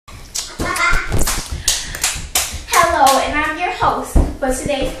host for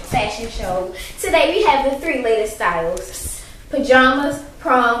today's fashion show. Today we have the three latest styles: pajamas,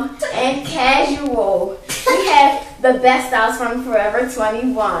 prom, and casual. We have the best styles from Forever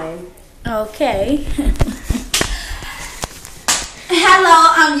 21. Okay.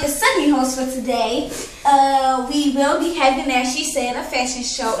 Hello, I'm your Sunday host for today. We will be having, as she said, a fashion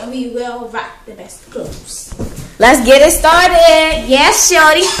show, and we will rock the best clothes. Let's get it started. Yes,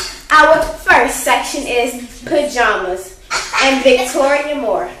 shorty. Our first section is pajamas and Victoria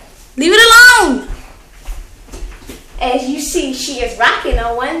Moore. Leave it alone. As you see, she is rocking a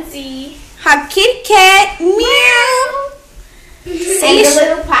onesie. Her kitty cat, meow. And your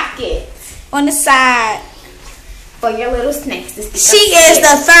little pocket On the side. for your little snacks. She is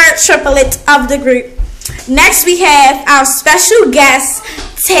the third triplet of the group. Next, we have our special guest,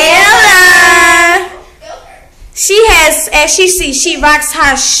 Taylor. She has, as she sees, she rocks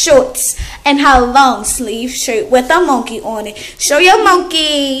her shorts and her long sleeve shirt with a monkey on it. Show your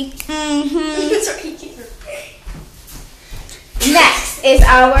monkey. Next is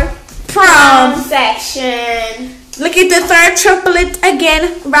our Prom. section. Look at the third triplet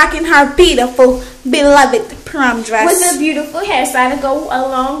again, rocking her beautiful, beloved prom dress. With a beautiful hairstyle to go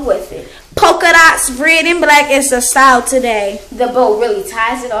along with it. Polka dots, red and black is the style today. The bow really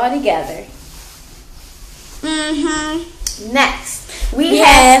ties it all together. Next, we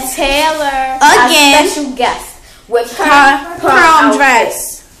have Taylor, again, our special guest, with her prom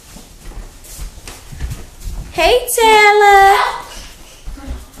dress. Hey, Taylor.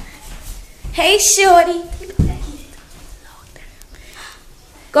 Hey, shorty.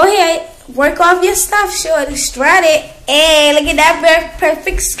 Go ahead, work off your stuff, shorty. Strut it. Hey, look at that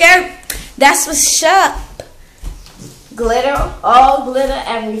perfect skirt. That's what's up. Glitter, all glitter,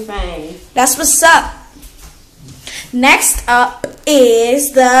 everything. That's what's up. Next up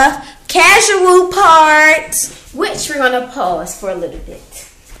is the casual part, Which we're going to pause for a little bit.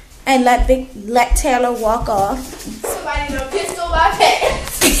 and let Taylor walk off. Somebody done pistol my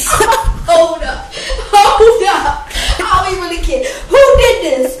pants. Hold up. Are we really kidding? Who did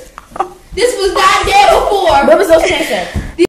this? This was not there before. What was those pants at?